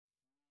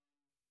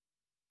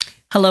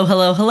Hello,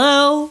 hello,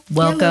 hello.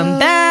 Welcome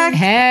back.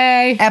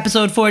 Hey.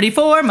 Episode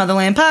 44,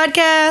 Motherland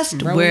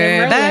Podcast.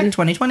 We're back,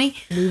 2020.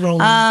 We rolling.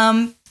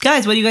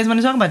 Guys, what do you guys want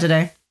to talk about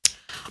today?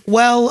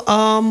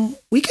 Well,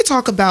 we could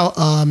talk about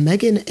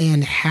Meghan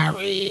and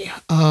Harry.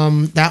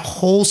 That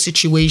whole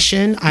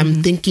situation.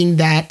 I'm thinking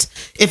that,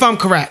 if I'm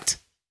correct,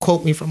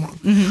 quote me if I'm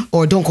wrong,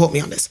 or don't quote me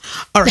on this.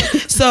 All right.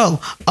 So,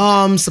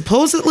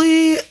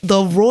 supposedly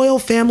the royal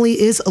family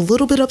is a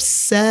little bit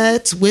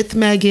upset with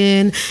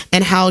Meghan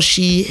and how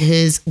she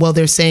is, well,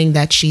 they're saying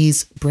that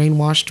she's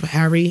brainwashed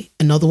Harry,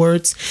 in other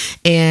words,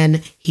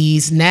 and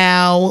he's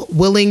now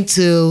willing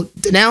to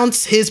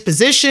denounce his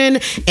position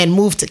and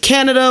move to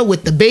Canada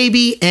with the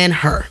baby and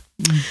her.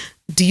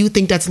 Do you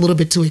think that's a little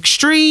bit too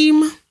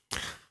extreme?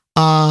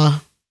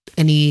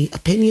 Any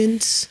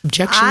opinions,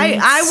 objections?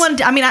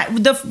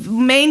 The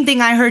main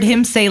thing I heard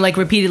him say, like,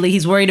 repeatedly,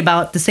 he's worried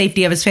about the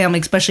safety of his family,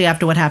 especially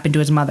after what happened to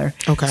his mother.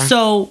 Okay.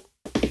 So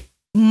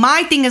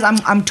my thing is,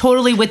 I'm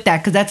totally with that,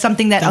 because that's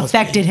something that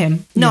affected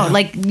him. No,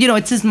 like,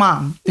 it's his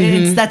mom.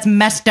 That's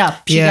messed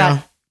up. She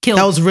got killed.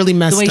 That was really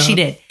messed up. The way she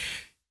did.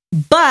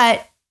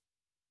 But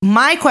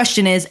my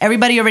question is,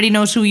 everybody already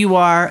knows who you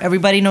are.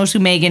 Everybody knows who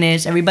Meghan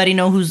is. Everybody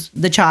knows who's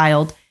the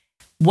child.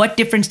 What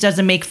difference does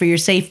it make for your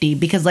safety?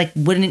 Because, like,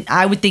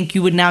 I would think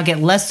you would now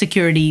get less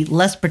security,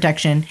 less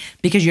protection,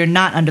 because you're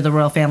not under the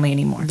royal family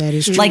anymore. That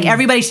is true. Like,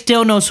 everybody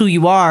still knows who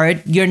you are.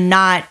 You're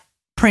not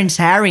Prince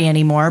Harry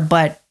anymore,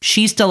 but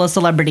she's still a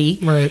celebrity.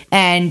 Right.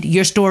 And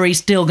your story's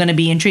still going to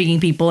be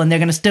intriguing people, and they're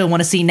going to still want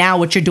to see now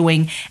what you're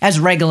doing as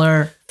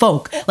regular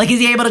folk. Like,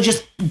 is he able to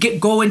just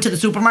go into the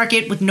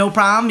supermarket with no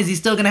problem? Is he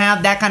still going to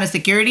have that kind of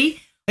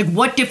security? Like,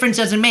 what difference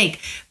does it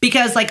make?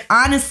 Because, like,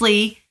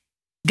 honestly,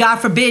 God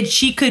forbid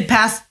she could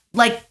pass,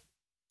 like,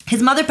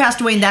 his mother passed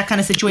away in that kind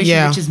of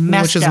situation, which is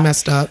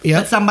messed up.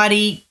 Yeah. But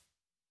somebody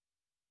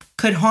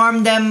could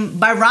harm them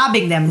by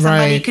robbing them.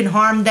 Somebody could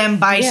harm them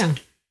by,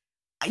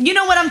 you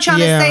know what I'm trying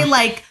to say?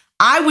 Like,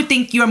 I would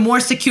think you're more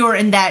secure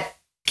in that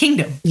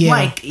kingdom,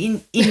 like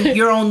in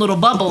your own little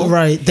bubble.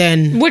 Right.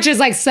 Then, which is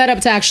like set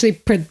up to actually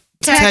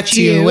protect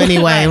you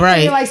anyway.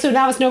 Right. Like, so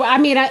now it's no, I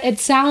mean, it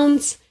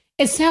sounds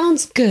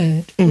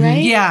good,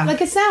 right? Yeah.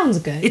 Like, it sounds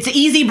good. It's an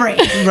easy break.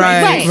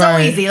 Right. So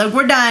easy. Like,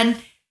 we're done.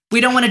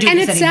 We don't want to do this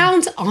anymore. And it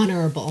sounds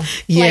honorable.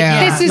 Yeah.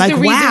 Like, this is like, the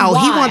reason wow,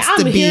 why he wants I'm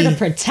to be here to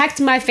protect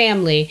my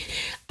family.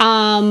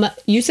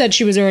 You said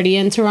she was already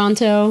in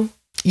Toronto.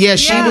 Yeah,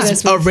 she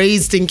was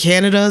raised in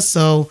Canada,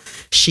 so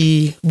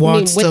she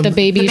wants with to. the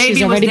baby,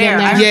 she's already been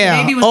there.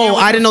 Yeah.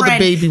 I didn't know the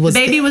baby was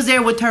there. The baby was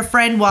there with her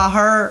friend while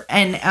her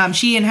and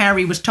she and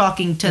Harry was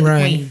talking to the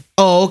Queen.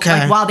 Oh,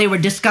 okay. Like, while they were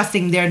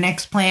discussing their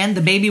next plan,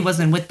 the baby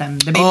wasn't with them.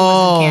 The baby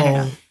was in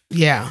Canada.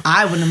 Yeah.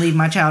 I wouldn't leave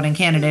my child in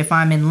Canada if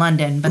I'm in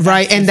London. But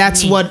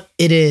that's what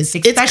it is.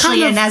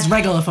 Especially as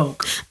regular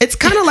folk. It's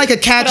kind of like a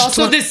catch. But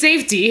also the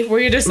safety, where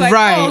you're just like,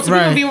 so we're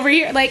gonna be over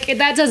here. Like,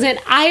 that doesn't.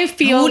 I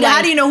feel.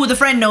 How do you know who the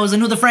friend knows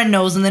and who the friend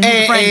knows and then who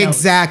the friend knows?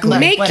 Exactly.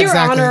 Make your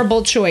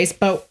honorable choice,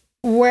 but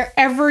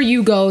wherever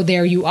you go,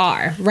 there you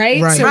are,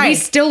 right? So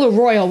he's still a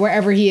royal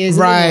wherever he is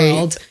in the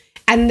world.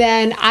 And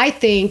then I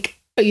think,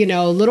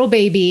 little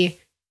baby,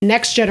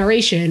 next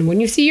generation, when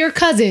you see your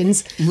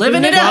cousins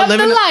living it up, the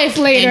life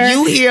later, and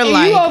you hear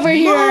and you over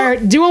here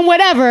doing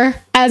whatever,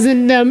 as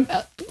in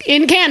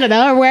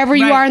Canada or wherever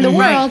you are in the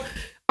world,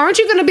 aren't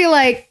you going to be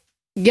like,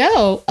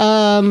 yo, we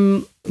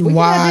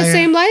had the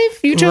same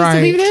life? You chose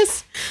to leave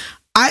this?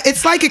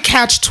 It's like a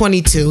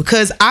catch-22,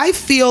 because I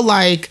feel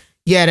like,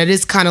 that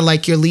is kind of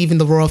like you're leaving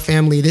the royal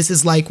family. This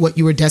is like what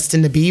you were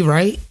destined to be,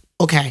 right?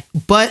 Okay.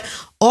 But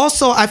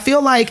also, I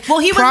feel like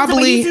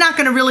he's not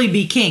going to really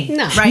be king.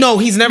 No. Right? No,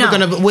 he's never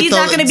going to. He's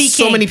not going to be king.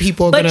 So many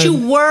people. But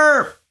you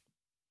were.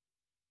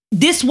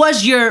 This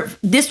was your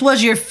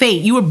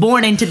fate. You were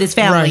born into this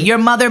family. Right. Your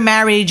mother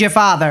married your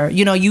father.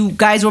 You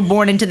guys were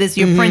born into this.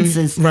 You're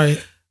princes. Right.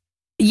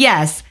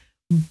 Yes,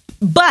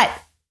 but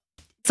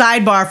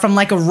sidebar from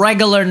like a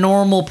regular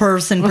normal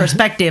person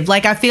perspective.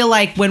 Like, I feel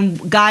like when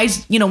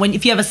guys,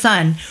 if you have a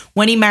son,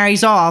 when he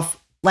marries off,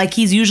 like,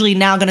 he's usually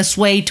now going to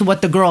sway to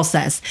what the girl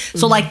says.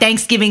 So, like,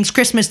 Thanksgiving's,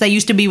 Christmas that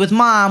used to be with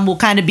mom will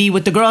kind of be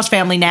with the girl's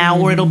family now,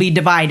 or it'll be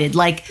divided.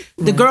 Like,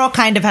 the girl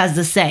kind of has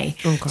the say.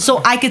 Okay.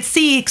 So I could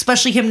see,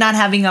 especially him not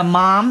having a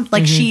mom,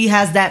 like, she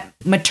has that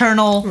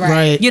maternal,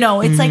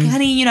 it's like,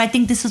 honey, I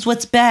think this is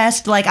what's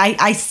best. Like,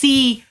 I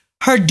see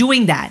her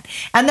doing that.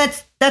 And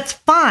that's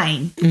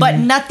fine. But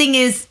nothing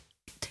is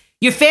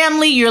your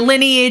family, your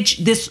lineage,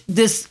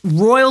 this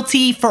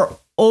royalty for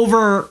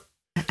over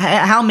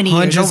how many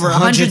years? Over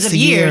hundreds of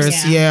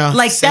years. Yeah.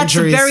 Like,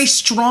 centuries. that's very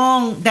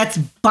strong. That's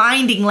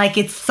binding. Like,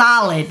 it's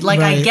solid. Like,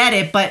 I get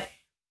it. But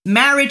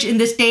marriage in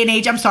this day and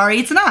age, I'm sorry,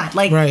 it's not.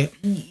 Like, I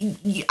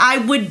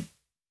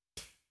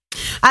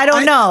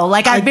don't know.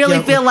 Like, I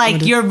really feel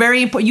like you're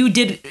very important.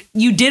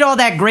 You did all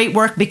that great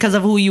work because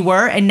of who you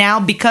were. And now,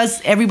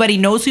 because everybody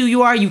knows who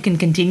you are, you can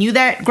continue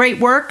that great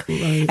work.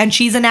 Right. And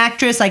she's an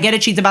actress. I get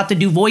it. She's about to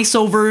do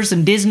voiceovers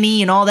and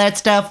Disney and all that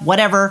stuff.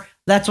 Whatever.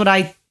 That's what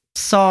I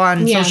saw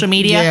on social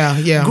media.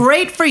 Yeah.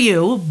 Great for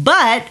you.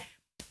 But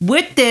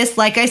With this,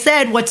 like I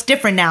said, what's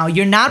different now?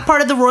 You're not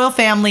part of the royal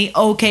family.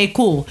 Okay,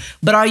 cool.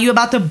 But are you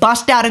about to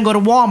bust out and go to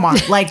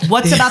Walmart? Like,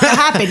 what's about to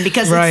happen?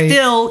 Because it's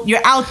still,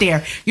 you're out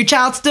there. Your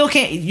child's going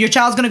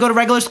to go to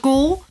regular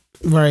school.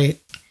 Right.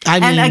 I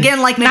mean, and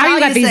again, like Natalia, now you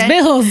got these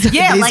bills.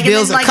 Yeah, these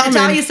bills like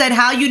Natalia said,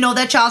 how you know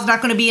that child's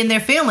not going to be in their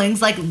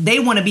feelings? Like, they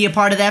want to be a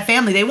part of that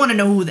family. They want to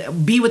know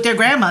be with their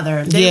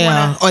grandmother. They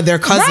or their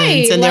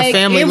cousins and their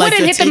family. It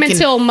wouldn't hit them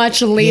until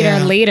much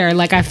later.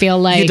 Like, I feel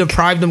like you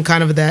deprived them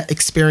kind of that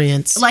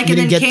experience. Like, and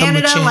in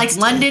Canada, like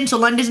London, so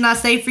London's not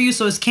safe for you.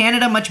 So is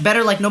Canada much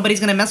better? Like,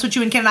 nobody's going to mess with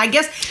you in Canada. I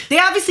guess they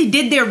obviously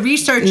did their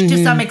research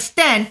to some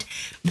extent,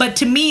 but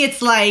to me,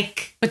 it's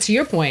like. But to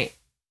your point.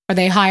 Are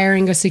they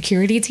hiring a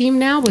security team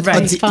now with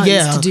these funds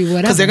to do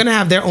whatever? Because they're going to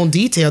have their own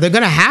detail. They're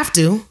going to have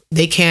to.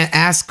 They can't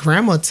ask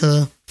grandma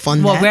to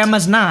fund that. Well,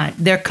 grandma's not.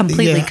 They're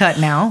completely cut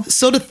now.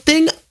 So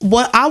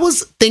what I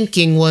was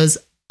thinking was,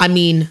 I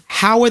mean,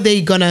 how are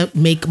they going to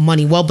make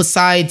money? Well,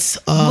 besides...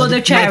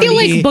 they're charity. I feel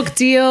like book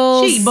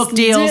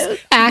deals.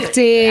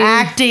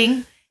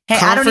 Acting. Hey,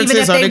 I don't even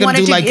know if they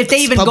wanted to, if they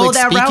even go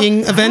that route.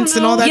 Speaking events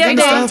and all that kind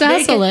of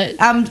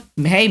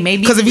stuff. Hey,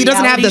 maybe because if he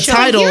doesn't have the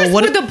title,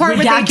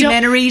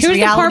 documentaries, here's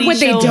the part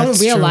what they don't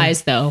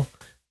realize though.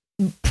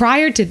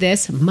 Prior to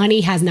this,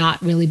 money has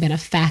not really been a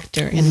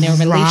factor in their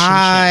relationship.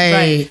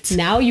 Right.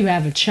 Now you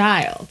have a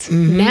child.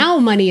 Mm-hmm. Now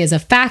money is a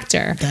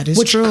factor,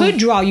 which could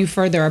draw you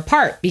further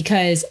apart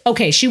because,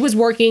 okay, she was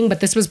working,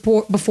 but this was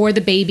before the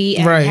baby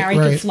and Harry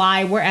could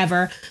fly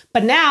wherever.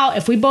 But now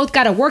if we both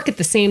got to work at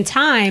the same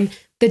time,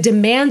 the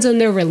demands on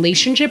their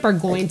relationship are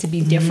going to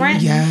be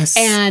different. Yes.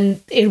 And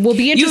it will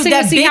be interesting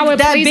to see how it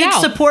plays out.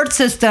 That big support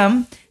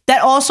system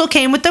that also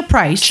came with the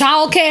price.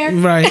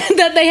 Childcare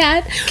that they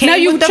had. Now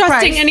you're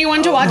trusting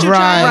anyone to watch your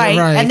child.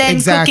 Right. And then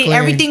cooking,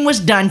 everything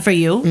was done for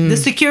you. The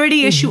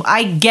security issue,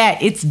 I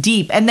get, it's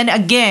deep. And then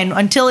again,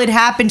 until it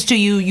happens to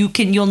you,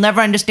 you'll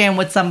never understand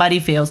what somebody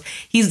feels.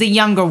 He's the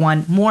younger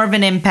one, more of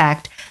an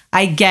impact.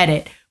 I get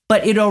it.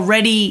 But it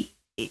already...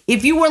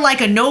 If you were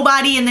like a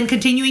nobody and then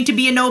continuing to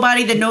be a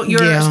nobody, then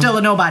you're still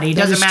a nobody. It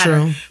doesn't matter.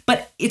 True.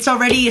 But it's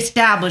already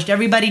established.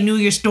 Everybody knew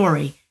your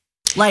story.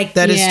 Like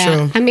that is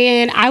true. I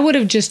mean, I would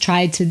have just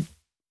tried to,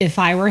 if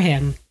I were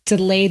him,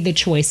 delay the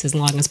choice as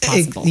long as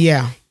possible.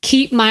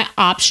 Keep my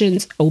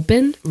options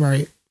open.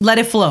 Right. Let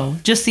it flow.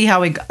 Just see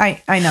how it. I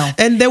know.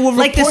 And there were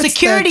like the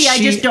security. I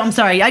just don't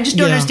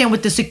understand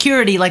with the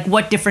security. Like,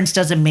 what difference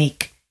does it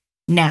make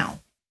now?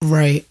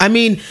 Right. I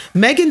mean,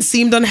 Meghan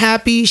seemed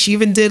unhappy. She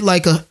even did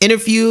like an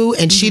interview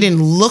and she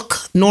didn't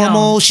look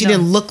normal. She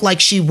didn't look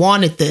like she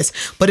wanted this.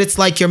 But it's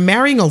like you're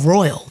marrying a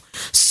royal.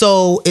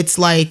 So it's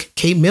like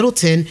Kate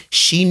Middleton,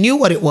 she knew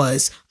what it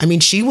was. I mean,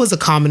 she was a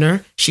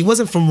commoner. She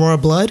wasn't from royal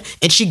blood,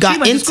 and she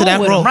got into that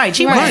role.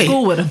 She went to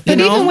school with him.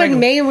 But even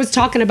when Meghan was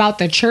talking about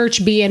the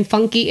church being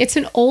funky, it's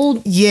an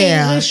old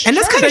English and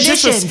that's kind of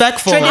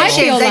disrespectful. I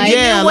feel like you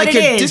knew what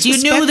it is. You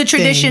knew the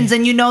traditions,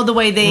 and you know the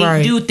way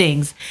they do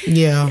things.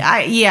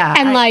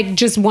 And like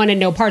just wanted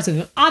no parts of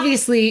it.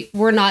 Obviously,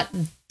 we're not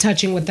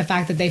touching with the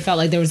fact that they felt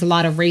like there was a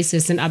lot of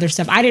racist and other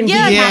stuff. I didn't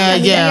really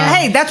have that.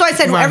 Hey, that's why I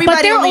said everybody.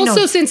 But they're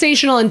also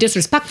sensational and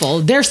disrespectful.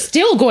 They're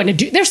still going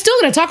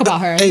to talk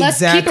about her. Let's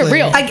keep it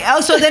real.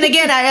 So then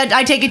again,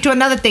 I take it to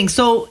another thing.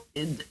 So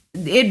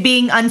it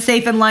being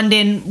unsafe in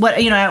London,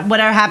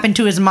 whatever happened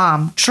to his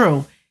mom.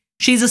 True.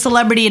 She's a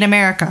celebrity in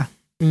America.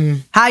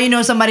 How you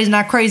know somebody's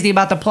not crazy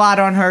about the plot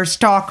on her,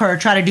 stalk her,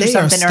 try to do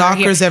something to her?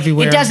 Stalkers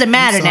everywhere. It doesn't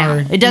matter now.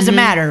 It doesn't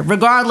matter.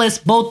 Regardless,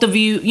 both of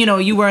you,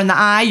 you were in the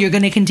eye, you're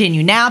going to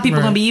continue. Now people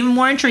are going to be even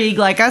more intrigued,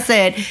 like I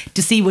said,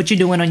 to see what you're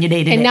doing on your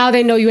day-to-day. And now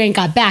they know you ain't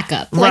got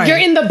backup. Like you're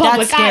in the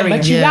public eye,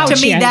 but you out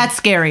to me, that's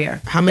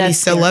scarier. How many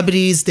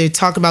celebrities, they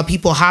talk about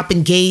people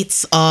hopping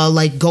gates,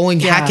 like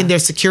hacking their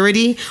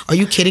security. Are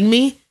you kidding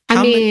me?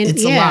 I mean,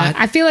 it's a lot.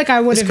 I feel like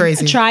I would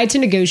have tried to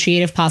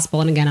negotiate if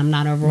possible. And again, I'm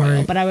not a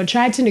royal, but I would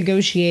try to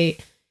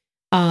negotiate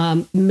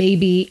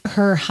maybe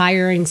her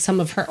hiring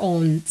some of her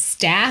own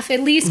staff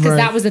at least, because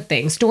that was the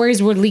thing.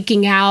 Stories were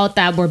leaking out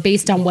that were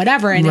based on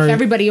whatever. And if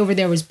everybody over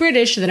there was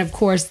British, then of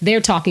course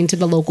they're talking to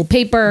the local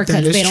paper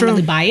because they don't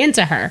really buy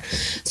into her.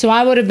 So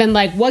I would have been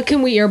like, what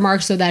can we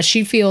earmark so that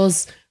she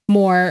feels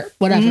more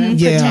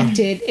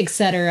protected,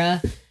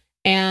 etc.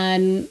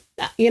 And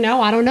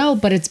I don't know,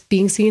 but it's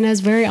being seen as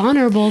very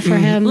honorable for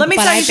him. Let me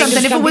tell you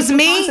something. If it was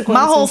me,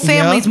 my whole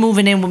family's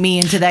moving in with me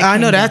into that. I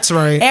know that's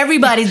right.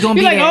 Everybody's going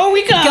to be like, there. oh,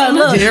 we come.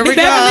 Look, here we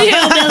go.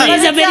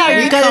 Because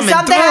if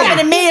something happened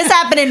to me, it's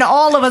happening to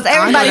all of us.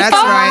 Everybody's that's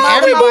right.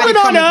 Everybody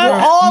coming.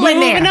 We're all in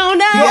there.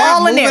 We're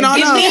all in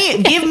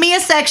there. Give me a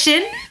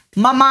section.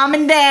 My mom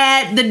and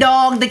dad, the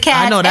dog, the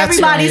cat, I know that's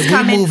everybody's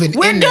coming.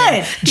 We're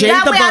good. Jade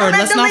the bird.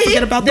 Let's not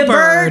forget about the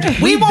bird.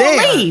 We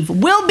won't leave.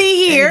 We'll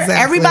be here.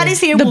 Exactly.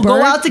 Everybody's here. We'll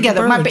go out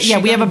together.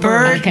 We have a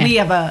bird. Okay. We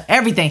have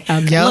everything.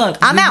 Look,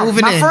 I'm out.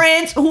 My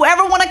friends,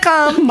 whoever want to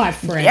come, my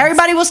friends.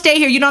 Everybody will stay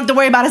here. You don't have to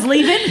worry about us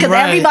leaving because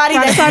everybody's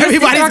going to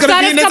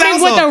be in this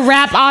coming with a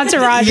rap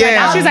entourage right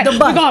now. She's like, we're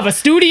going to have a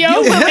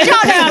studio.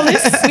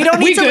 We don't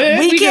need to.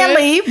 We can't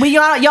leave.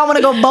 Y'all want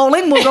to go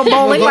bowling? We'll go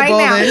bowling right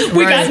now.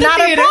 We got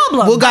not a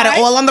problem. got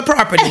it all on the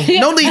property.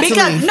 No need to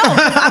leave. No,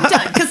 I'm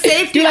done. Because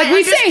safety, like,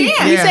 we safe.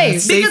 We safe.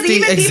 Because Safety,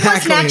 even people are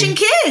exactly. snatching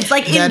kids.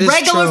 Like That in is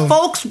regular true.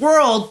 folks'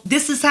 world,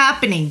 this is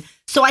happening.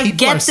 So I People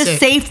get are the sick.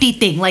 safety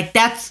thing. Like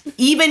that's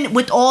even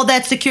with all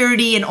that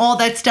security and all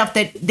that stuff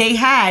that they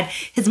had,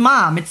 his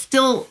mom, it's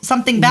still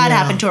something bad Yeah.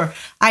 happened to her.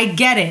 I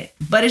get it.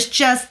 But it's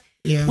just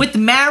with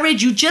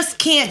marriage, you just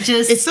can't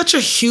just It's such a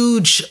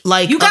huge,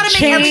 like, You gotta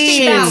a make everything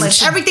change balance.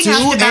 to Everything do, has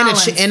to and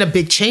balance. and a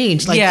big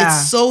change. Like, Yeah.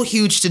 it's so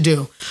huge to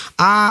do.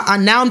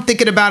 Now I'm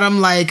thinking about him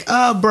like,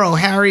 oh, bro,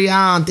 Harry,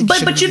 I don't think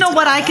But you know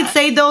what I could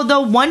say though,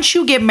 once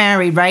you get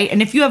married, right?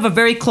 And if you have a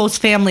very close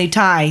family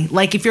tie,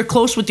 like if you're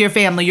close with your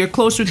family, you're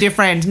close with your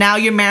friends, now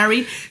you're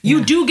married,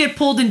 you do get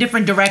pulled in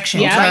different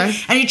directions, Yeah. right? Okay.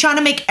 And you're trying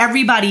to make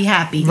everybody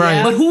happy.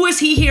 Right. But who is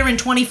he here in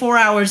 24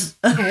 hours?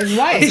 His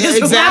wife.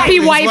 Exactly. Happy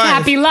His wife, wife.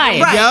 happy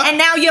life. Right. Yep. And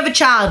now you have a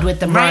child with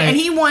them, right? Right. And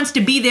he wants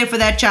to be there for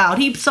that child.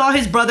 He saw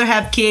his brother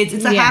have kids.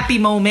 It's a Yeah. happy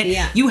moment.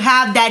 Yeah. You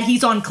have that.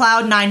 He's on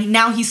cloud nine.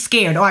 Now he's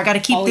scared. Oh, I got to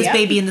keep this yeah.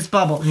 baby in this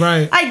bubble.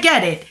 Right. I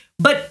get it.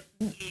 But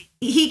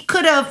he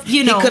could have,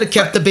 you know. He could have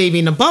kept the baby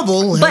in a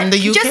bubble But in the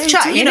UK. just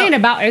try- too. you It know- ain't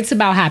about. It's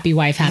about happy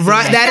wife, happy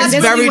Right, life. that is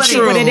That's very really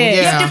true. what it is.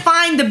 You Yeah. have to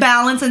find the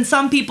balance, and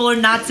some people are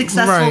not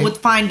successful Right. with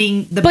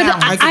finding the But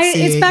balance. could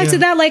see it's it, back yeah. to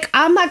that. Like,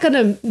 I'm not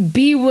gonna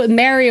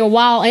marry a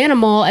wild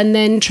animal and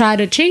then try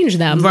to change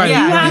them. Right. Like,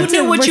 Yeah, have you to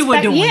knew what you were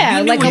respect- doing. Yeah,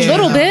 You knew like what a you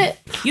little were bit.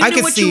 You I knew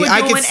could what see- you were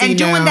I could doing, see and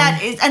doing now.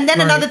 that is, and then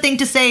Right. another thing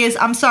to say is,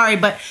 I'm sorry,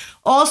 but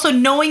also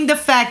knowing the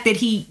fact that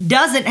he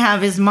doesn't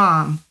have his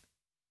mom,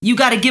 you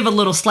got to give a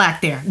little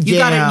slack there. You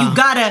Yeah.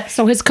 gotta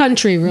So his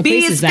country be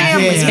replaces his that.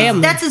 family. His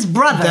family. That's his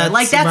brother.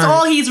 That's that's right.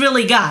 all he's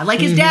really got. Like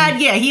his dad,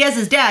 yeah, he has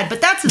his dad,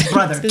 but that's his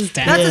brother. his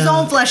dad. That's his Yeah.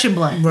 own flesh and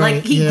blood. Right,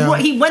 Like he yeah.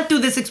 he went through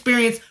this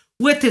experience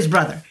with his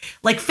brother.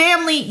 Like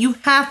family, you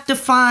have to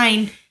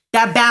find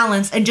that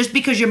balance, and just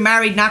because you're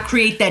married, not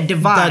create that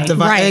divide. That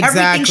divide, Right. Everything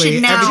exactly.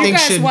 should now- Did you Everything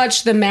guys should.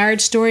 watch The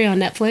Marriage Story on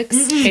Netflix?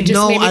 It just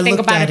No, made me I think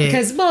looked about at it it.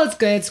 because, well, it's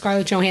good.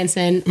 Scarlett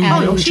Johansson, Oh,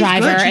 Adam she's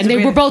Driver, good. She's and a they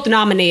great- were both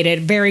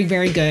nominated. Very,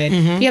 very good.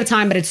 You have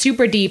time, but it's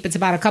super deep. It's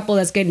about a couple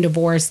that's getting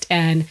divorced,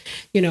 and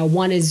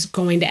one is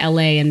going to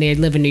LA and they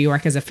live in New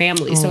York as a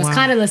family. So it's wow.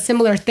 kind of a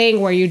similar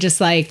thing where you're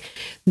just like,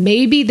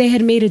 maybe they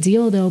had made a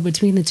deal though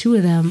between the two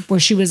of them where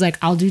she was like,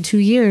 I'll do 2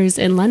 years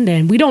in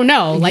London. We don't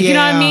know. Like, you know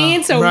what I Yeah,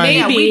 mean? So right.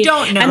 Yeah, maybe. we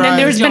don't know. And then Right.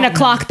 there's We been a don't know.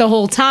 clock the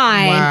whole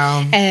time.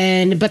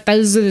 Wow. But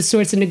those are the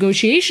sorts of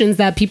negotiations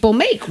that people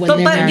make when they're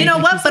But married. you know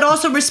what? But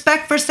also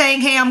respect for saying,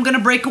 hey, I'm going to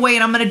break away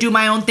and I'm going to do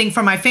my own thing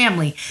for my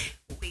family.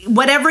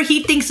 Whatever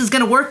he thinks is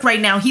going to work right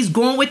now, he's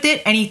going with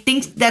it, and he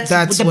thinks that's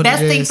the what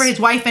best it thing is. for his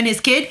wife and his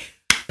kid.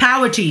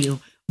 Power to you.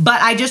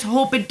 But I just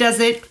hope it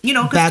doesn't,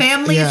 because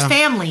family is yeah.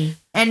 family.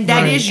 And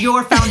that Right. is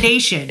your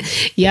foundation.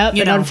 Yep,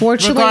 You but know,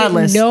 unfortunately,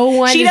 regardless. no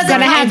one She is doesn't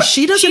going to have- have.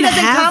 She doesn't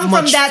have come from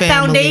much that family.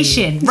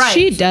 foundation. Right.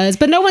 She does,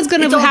 but no one's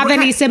going It's to all have any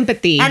broken.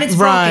 sympathy. And it's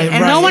Right, broken.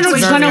 And right. no one it's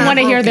was It's going to very want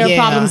to hear their broken.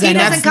 problems. Yeah. He and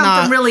doesn't that's come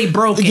not- from really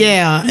broken.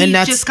 Yeah, he and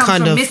that's just comes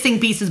kind from of- missing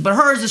pieces, but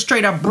hers is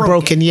straight up broken.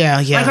 Broken, yeah.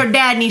 Like her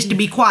dad needs to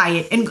be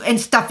quiet and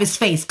stuff his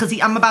face because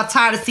I'm about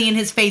tired of seeing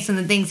his face and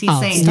the things he's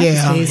saying. stuff his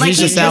Yeah, face. Like he's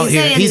just been out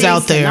here. saying He's things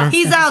out there.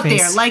 He's Stuff out his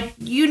there. face. Like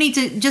you need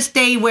to just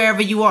stay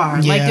wherever you are.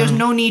 Like Yeah. there's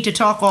no need to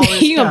talk all this You're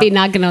going stuff. to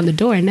be knocking on the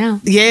door now.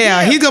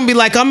 Yeah, he's gonna be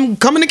like, I'm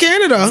coming to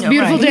Canada.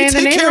 Beautiful right. day in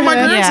the Take care of my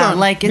neighborhood. grandson. Yeah,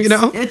 like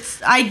it's,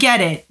 it's. I get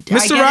it, I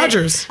Mr. get it.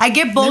 Rogers. I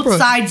get both Neighborhood.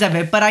 sides of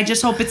it, but I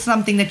just hope it's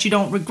something that you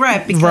don't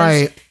regret because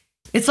Right.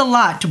 it's a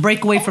lot to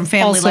break away from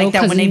family Also, like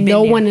that when because they've been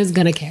no there. one is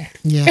going to care.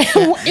 Yeah.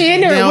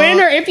 In or No. win,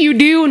 or if you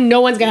do,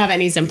 no one's going to have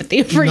any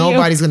sympathy for you.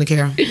 Nobody's gonna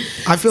care.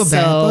 I feel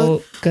bad.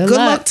 So, But good good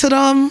luck. luck to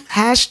them.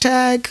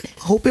 Hashtag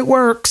hope it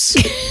works.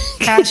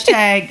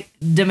 Hashtag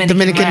Dominican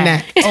Dominican rag.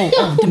 net.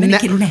 Oh,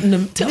 Dominican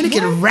net.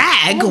 Dominican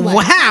rag. Oh my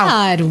wow.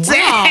 God, wow.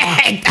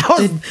 Dang.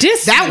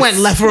 disrespect. That went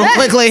left real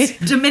quickly.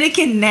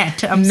 Dominican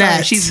net. I'm sorry,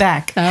 Net. she's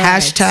back. All right.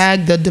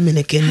 Hashtag the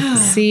Dominican.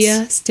 See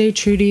ya. Stay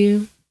true to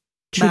you.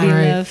 True to Bye.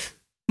 your love.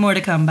 More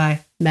to come. Bye.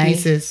 Bye.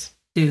 Pieces.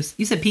 Deuce.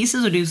 You said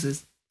pieces or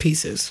deuces?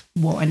 Pieces.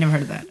 Whoa, I never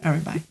heard of that. All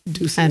right, bye.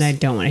 Deuces. And I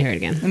don't want to hear it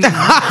again.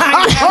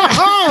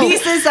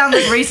 Pieces sound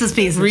like Reese's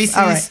pieces. Reese's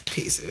All right.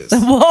 Pieces.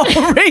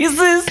 Whoa,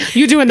 Reese's.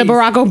 You doing the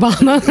Barack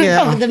Obama?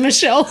 Yeah. The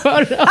Michelle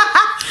photo.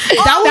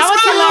 That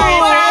was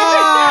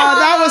hilarious.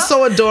 That was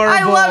so adorable.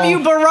 I love you,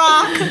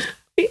 Barack.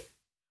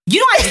 You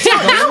know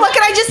what?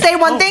 Can I just say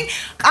one thing?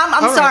 I'm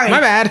All right, sorry.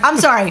 my bad. I'm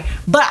sorry.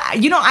 But,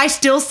 I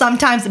still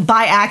sometimes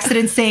by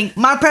accident sing,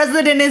 my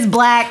president is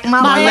black.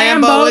 My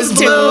Lambo is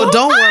blue. blue.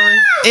 Don't worry.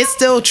 It's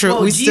still true.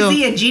 Oh, we Jeezy still.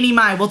 and Jeannie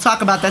Mai. We'll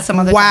talk about that some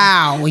other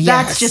Wow, time. yes.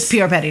 That's just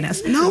pure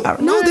pettiness. No, All right.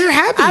 no, they're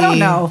happy. I don't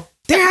know.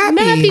 They're happy.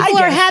 Mad people I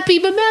are get it. happy,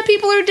 but mad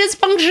people are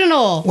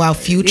dysfunctional. Wow,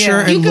 Future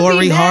Yeah. You and could be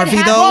Lori mad Harvey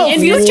happy though.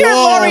 and Future and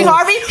Whoa. Lori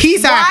Harvey?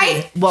 He's Why?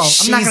 happy. Well,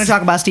 I'm not going to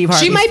talk about Steve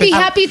Harvey. She might be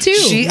but- happy too.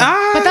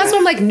 But that's what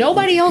I'm like,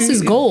 nobody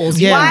else's goals.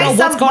 You Yeah. don't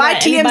know what's going on in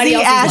anybody TMZ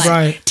else's asked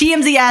life. Right.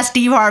 TMZ asked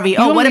Steve Harvey,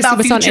 don't what wanna about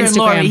see what's on Future and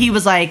Lori? Instagram. He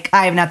was like,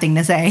 I have nothing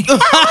to say.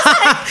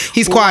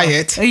 He's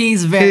quiet.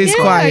 He's very He's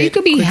Yeah, quiet. you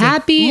could be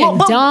happy and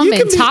Well, dumb you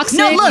and can be- toxic.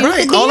 No, look, You Right,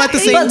 could be all at the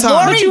happy. same But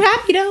time. But you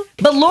happy though.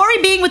 But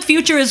Lori being with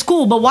Future is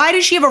cool. But why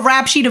does she have a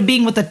rap sheet of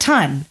being with a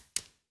ton?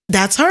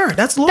 That's her.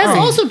 That's Lori. That's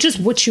also just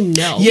what you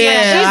know.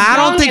 Yeah, I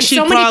don't think she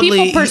so probably.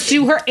 many people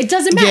pursue her. It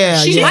doesn't matter.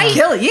 She might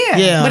kill it.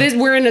 Yeah. But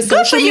we're in a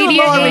social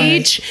media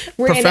age.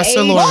 We're Professor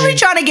in an age. Lori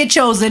trying to get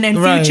chosen in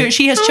future.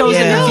 She has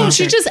chosen in future.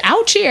 She's just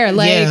out here.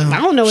 Like I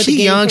don't know what she's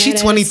young.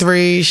 She's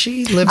 23.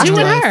 She lives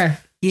doing life. her.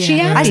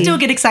 Yeah. I still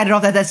get excited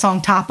off that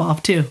song "Top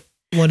Off" too.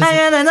 What is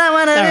it?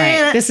 All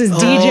right, this is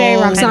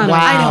DJ Roxana. Wow.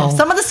 I know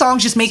some of the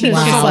songs just make me feel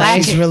so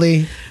She's happy.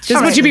 really. This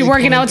is what you be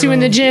working out to in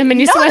the gym, and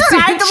you No, sweat.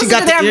 I don't She listen got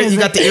to the their ear, you music.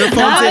 got the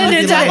earphones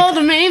in. Top of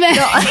the Maybach.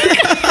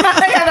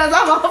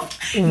 Wow.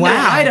 Wow.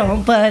 No, I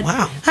don't, but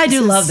Wow. I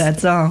do love that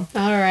song.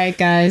 All right,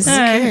 guys. All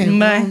right,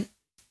 bye.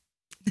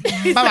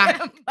 Bye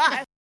bye.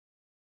 Bye.